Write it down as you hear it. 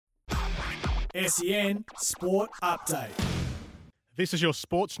SEN Sport Update. This is your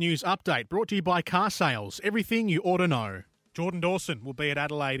sports news update brought to you by Car Sales. Everything you ought to know. Jordan Dawson will be at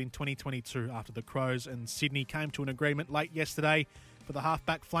Adelaide in 2022 after the Crows and Sydney came to an agreement late yesterday for the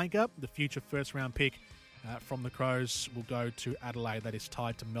halfback flanker. The future first-round pick from the Crows will go to Adelaide. That is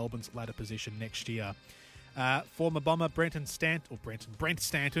tied to Melbourne's ladder position next year. Former Bomber Brent Stanton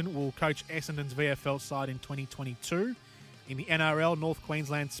will coach Essendon's VFL side in 2022. In the NRL, North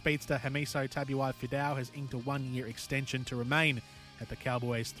Queensland speedster Hamiso Tabuai-Fidau has inked a one-year extension to remain at the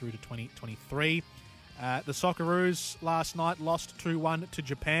Cowboys through to 2023. The Socceroos last night lost 2-1 to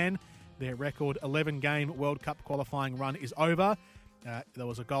Japan. Their record 11-game World Cup qualifying run is over. There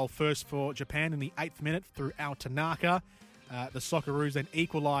was a goal first for Japan in the 8th minute through Ao Tanaka. The Socceroos then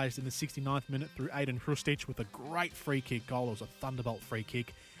equalised in the 69th minute through Aiden Hrustic with a great free kick goal. It was a thunderbolt free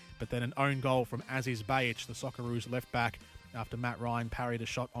kick. But then an own goal from Aziz Bayic, the Socceroos left back, after Matt Ryan parried a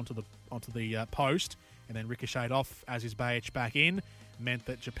shot onto the post and then ricocheted off Aziz Bayic back in, meant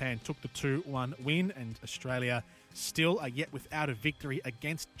that Japan took the 2-1 win, and Australia still are yet without a victory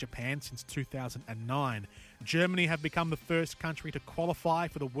against Japan since 2009. Germany have become the first country to qualify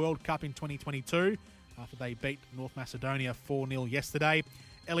for the World Cup in 2022 after they beat North Macedonia 4-0 yesterday.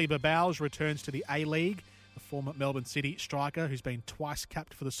 Elie Babauge returns to the A-League, the former Melbourne City striker who's been twice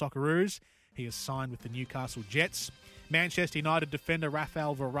capped for the Socceroos. He has signed with the Newcastle Jets. Manchester United defender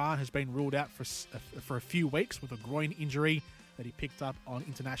Rafael Varane has been ruled out for a few weeks with a groin injury that he picked up on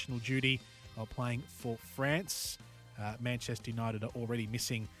international duty while playing for France. Manchester United are already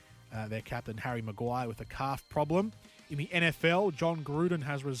missing their captain Harry Maguire with a calf problem. In the NFL, John Gruden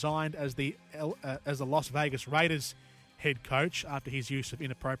has resigned as the Las Vegas Raiders head coach after his use of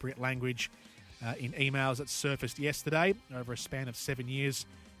inappropriate language in emails that surfaced yesterday. Over a span of 7 years,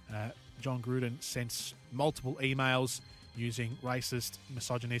 John Gruden sent multiple emails using racist,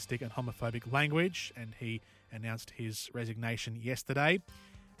 misogynistic and homophobic language, and he announced his resignation yesterday.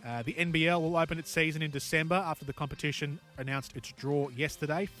 The NBL will open its season in December after the competition announced its draw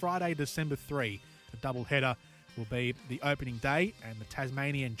yesterday. Friday, December 3, a double-header will be the opening day, and the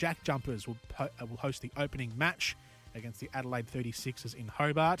Tasmanian Jack Jumpers will host the opening match against the Adelaide 36ers in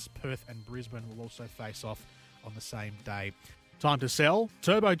Hobart. Perth and Brisbane will also face off on the same day. Time to sell.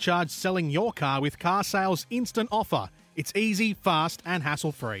 Turbocharge selling your car with Car Sales Instant Offer. It's easy, fast and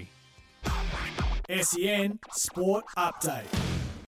hassle-free. SEN Sport Update.